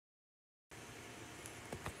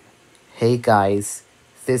Hey guys,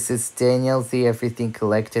 this is Daniel the Everything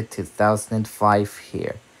Collected 2005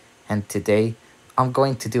 here, and today I'm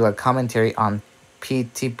going to do a commentary on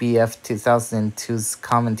PTBF 2002's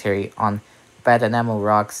commentary on Badanamu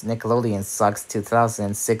Rock's Nickelodeon Sucks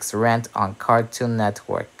 2006 rant on Cartoon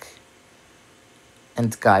Network.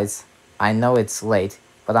 And guys, I know it's late,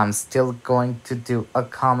 but I'm still going to do a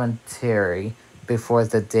commentary before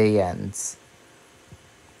the day ends.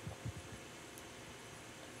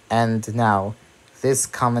 And now, this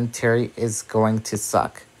commentary is going to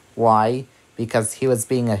suck. Why? Because he was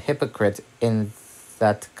being a hypocrite in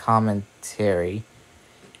that commentary.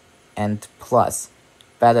 And plus,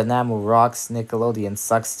 Badanamu Rock's Nickelodeon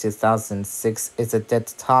Sucks 2006 is a dead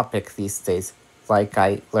topic these days, like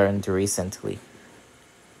I learned recently.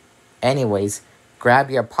 Anyways, grab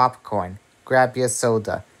your popcorn, grab your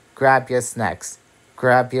soda, grab your snacks,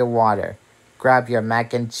 grab your water, grab your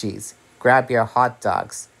mac and cheese, grab your hot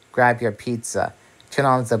dogs, grab your pizza, turn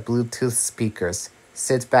on the Bluetooth speakers,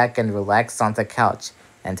 sit back and relax on the couch,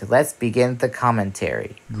 and let's begin the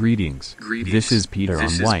commentary. Greetings. This is Peter on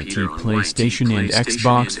YT PlayStation and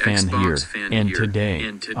Xbox fan here, and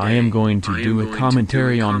today, I am going to do a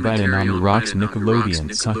commentary on Badanamu Rock's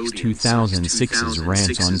Nickelodeon Sucks 2006's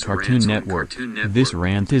rant on Cartoon Network. This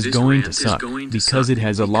rant is going to suck, because it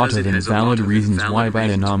has a lot of invalid reasons why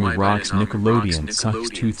Badanamu Rock's Nickelodeon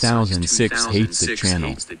Sucks 2006 hates the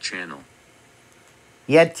channel.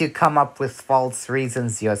 Yet you come up with false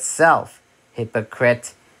reasons yourself,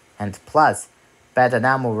 hypocrite. And plus,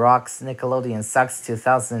 Badanamu Rock's Nickelodeon Sucks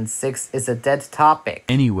 2006 is a dead topic.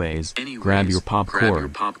 Anyways, grab your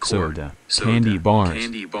popcorn, soda, candy bars,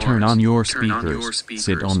 turn on your speakers,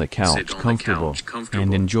 sit on the couch comfortable,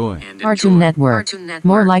 and enjoy. Cartoon Network.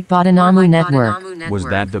 More like Badanamu Network. Was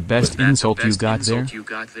that the best insult you got there?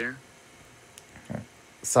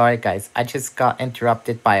 Sorry guys, I just got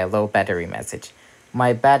interrupted by a low battery message.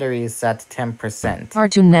 My battery is at 10%.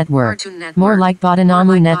 Cartoon Network. More like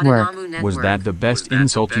Badanamu Network. Was that the best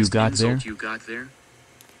insult you got there?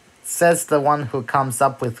 Says the one who comes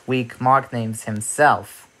up with weak mark names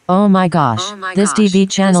himself. Oh my gosh, this TV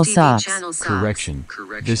channel sucks. Correction.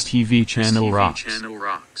 This TV channel rocks.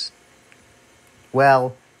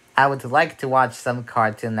 Well, I would like to watch some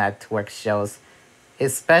Cartoon Network shows,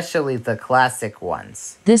 especially the classic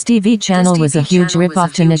ones. This TV channel was a huge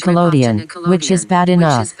ripoff to Nickelodeon, which is bad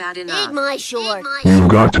enough. Eat my short. You've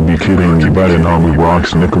got to be kidding me. Badanamu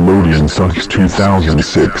Rock's Nickelodeon Sucks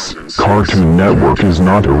 2006. Cartoon Network is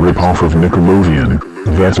not a ripoff of Nickelodeon.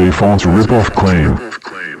 That's a false ripoff claim.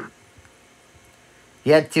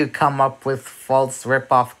 Yet you come up with false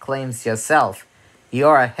ripoff claims yourself.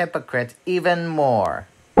 You're a hypocrite even more.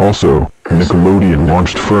 Also, Nickelodeon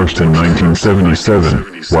launched first in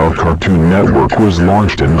 1977, while Cartoon Network was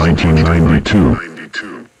launched in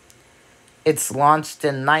 1992. It's launched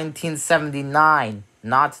in 1979,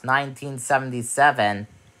 not 1977.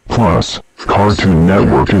 Plus, Cartoon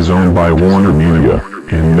Network is owned by Warner Media,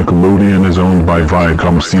 and Nickelodeon is owned by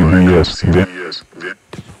Viacom CBS. Nobody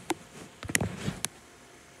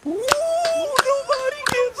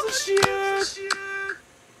gives a shit.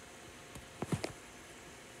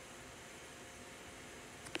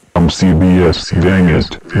 CBS, dang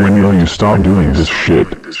it, when will you stop doing this shit?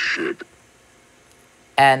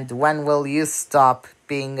 And when will you stop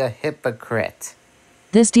being a hypocrite?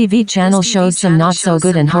 This TV channel shows some not so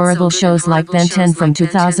good and horrible shows like Ben 10 from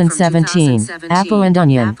 2017, Apple and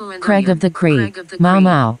Onion, Craig of the Creek, Mau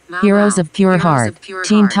Mau, Heroes of Pure Heart,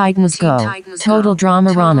 Teen Titans Go, Total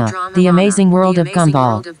Drama Rana, The Amazing World of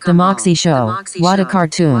Gumball, The Moxie Show, What a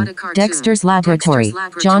Cartoon, Dexter's Laboratory,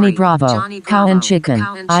 Johnny Bravo, Cow and Chicken,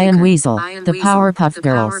 I Am Weasel, The Powerpuff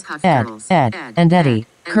Girls, Ed, and Eddie.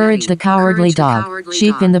 Courage the Cowardly Dog,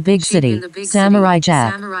 Sheep in the Big City, Samurai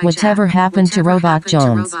Jack, Whatever Happened to Robot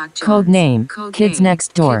Jones, Code Name, Kids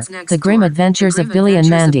Next Door, The Grim Adventures of Billy and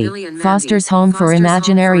Mandy, Foster's Home for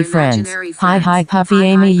Imaginary Friends, Hi Hi Puffy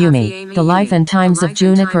Amy Yumi, The Life and Times of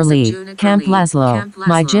Juniper Lee, Camp Lazlo,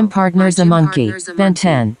 My Gym Partner's a Monkey, Ben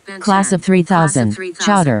 10, Class of 3000,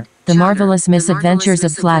 Chowder, The Marvelous Misadventures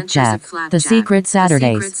of Flapjack, The Secret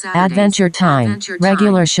Saturdays, Adventure Time,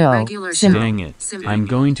 Regular Show, Dang it, I'm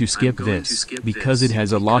going to skip this, because it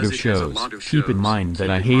has a lot of shows. Keep in mind that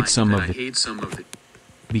I hate some of it.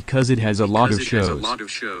 Because it has a lot of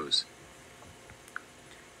shows.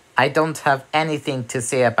 I don't have anything to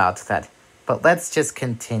say about that, but let's just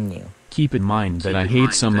continue. Keep in mind that I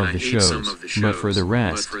hate some of the shows, but for the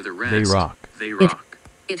rest, they rock.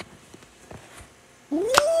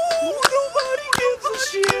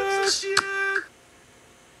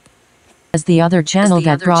 As the other channel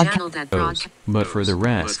that broadcasts, but for the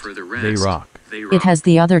rest, they rock. It has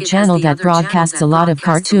the other channel that broadcasts a lot of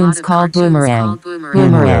cartoons called Boomerang.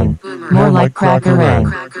 Boomerang. More like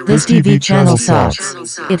Crackerang. This TV channel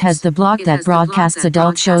sucks. It has the block that broadcasts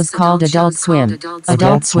adult shows called Adult Swim.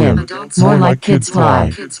 Adult Swim. More like Kids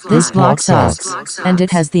Fly. This block sucks. And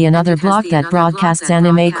it has the another block that broadcasts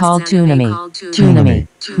anime called Toonami. Toonami.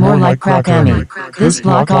 More like Crackami. This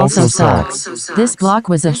block also sucks. This block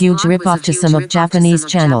was a huge ripoff to some of Japanese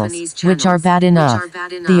channels, which are bad enough.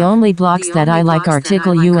 The only blocks that I like are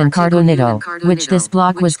Tickle You and Cartoonito, which this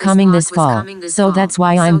block was coming this fall, so that's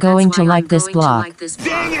why I'm going to like this block.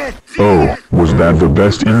 Oh, was that the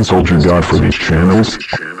best insult you got for these channels?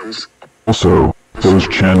 Also, those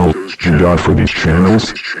channels you got for these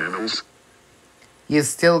channels? You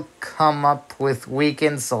still come up with weak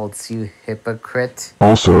insults, you hypocrite.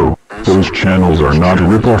 Also, those channels are not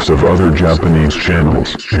ripoffs of other Japanese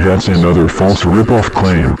channels. That's another false ripoff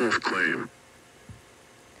claim.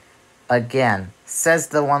 Again, says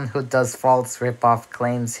the one who does false ripoff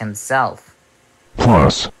claims himself.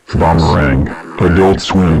 Plus, Boomerang, Adult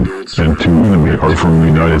Swim, and Toonami are from the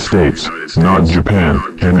United States, not Japan.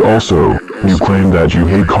 And also, you claim that you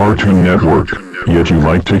hate Cartoon Network, yet you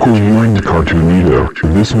like Tickle You and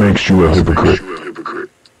Cartoonito. This makes you a hypocrite.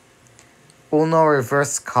 Uno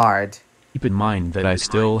reverse card. Keep in mind that I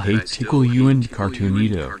still hate Tickle You and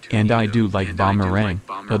Cartoonito, and I do like Boomerang,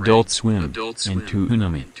 Adult Swim, and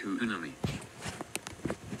Toonami.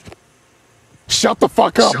 Shut the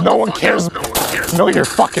fuck up, no one cares. Know your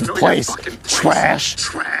fucking place, trash.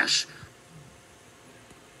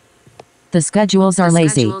 The schedules are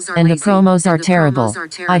lazy, and the promos are terrible.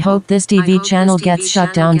 I hope this TV channel gets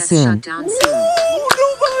shut down soon. Nobody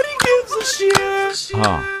gives a shit.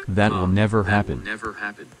 Ha, that will never happen.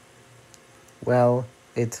 Well,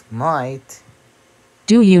 it might.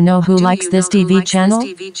 Do you know who likes this TV channel?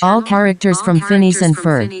 All characters from Phineas and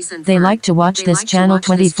Ferb. They like to watch this channel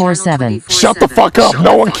 24/7. Shut the fuck up,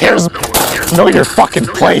 no one cares. Know your fucking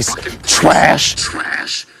place,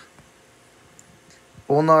 trash.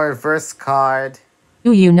 Uno reverse card.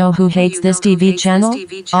 Do you know who hates this TV channel?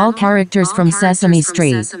 All characters from Sesame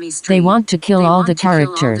Street. They want to kill all the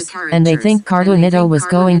characters, and they think Cartoonito was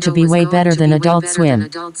going to be way better than Adult Swim.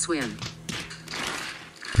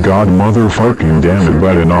 God motherfucking damn it,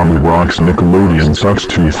 Badanamu rocks Nickelodeon sucks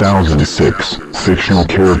 2006. Fictional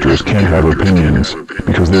characters can't have opinions,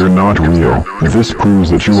 because they're not real. This proves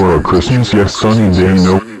that you are a Christmas yes sunny day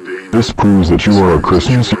no. This proves that you are a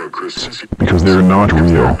Christmas because they're not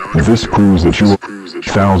real. This proves that you are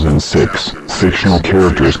 2006. Fictional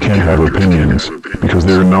characters can't have opinions, because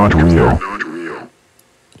they're not real.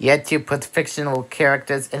 Yet you put fictional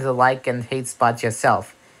characters in the like and hate spot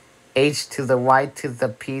yourself. H to the Y to the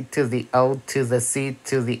P to the O to the C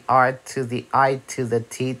to the R to the I to the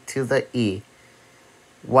T to the E.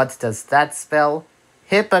 What does that spell?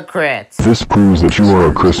 Hypocrite! This proves that you are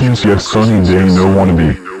a Christmas yes sunny day no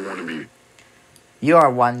wannabe. You are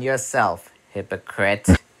one yourself, hypocrite.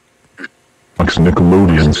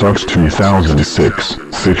 Nickelodeon sucks 2006.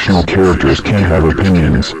 Fictional characters can't have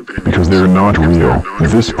opinions, because they're not real.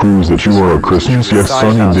 This proves that you are a Christmas yes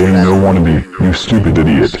sunny day no wannabe, you stupid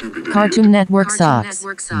idiot. Cartoon Network sucks.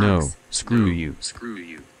 No, screw you.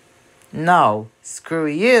 No, screw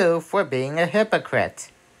you for being a hypocrite.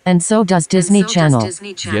 And so does Disney Channel.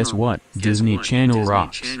 Guess what? Disney Channel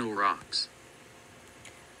rocks.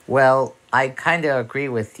 Well, I kinda agree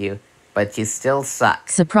with you, but you still suck.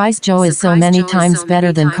 Surprise Joe is so many times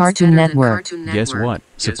better than Cartoon Network. Guess what?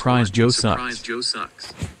 Surprise Joe sucks.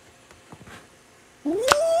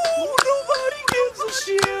 Nobody gives a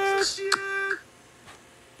shit.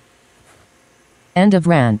 End of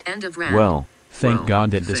rant. Well, thank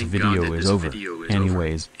God that this video is over.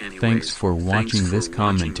 Anyways, thanks for watching this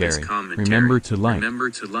commentary. Remember to like.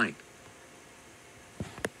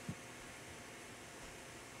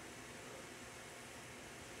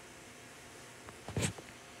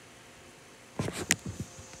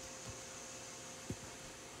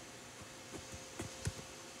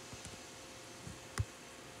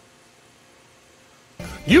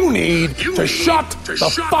 You need to shut the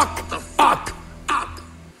fuck up.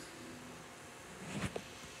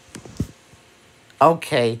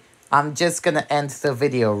 Okay, I'm just gonna end the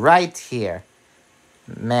video right here.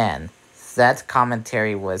 Man, that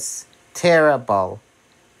commentary was terrible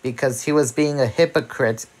because he was being a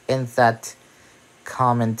hypocrite in that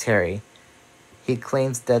commentary. He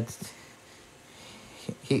claims that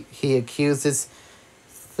he accuses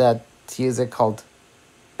that user called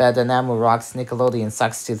Badanamu rocks Nickelodeon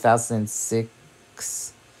sucks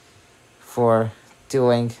 2006 for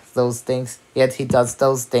doing those things, yet he does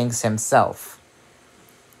those things himself.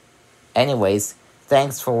 Anyways,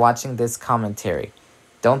 Thanks for watching this commentary.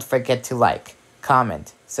 Don't forget to like,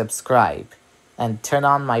 comment, subscribe, and turn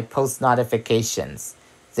on my post notifications.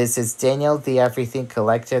 This is Daniel the Everything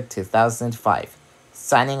Collector 2005,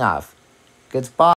 signing off. Goodbye.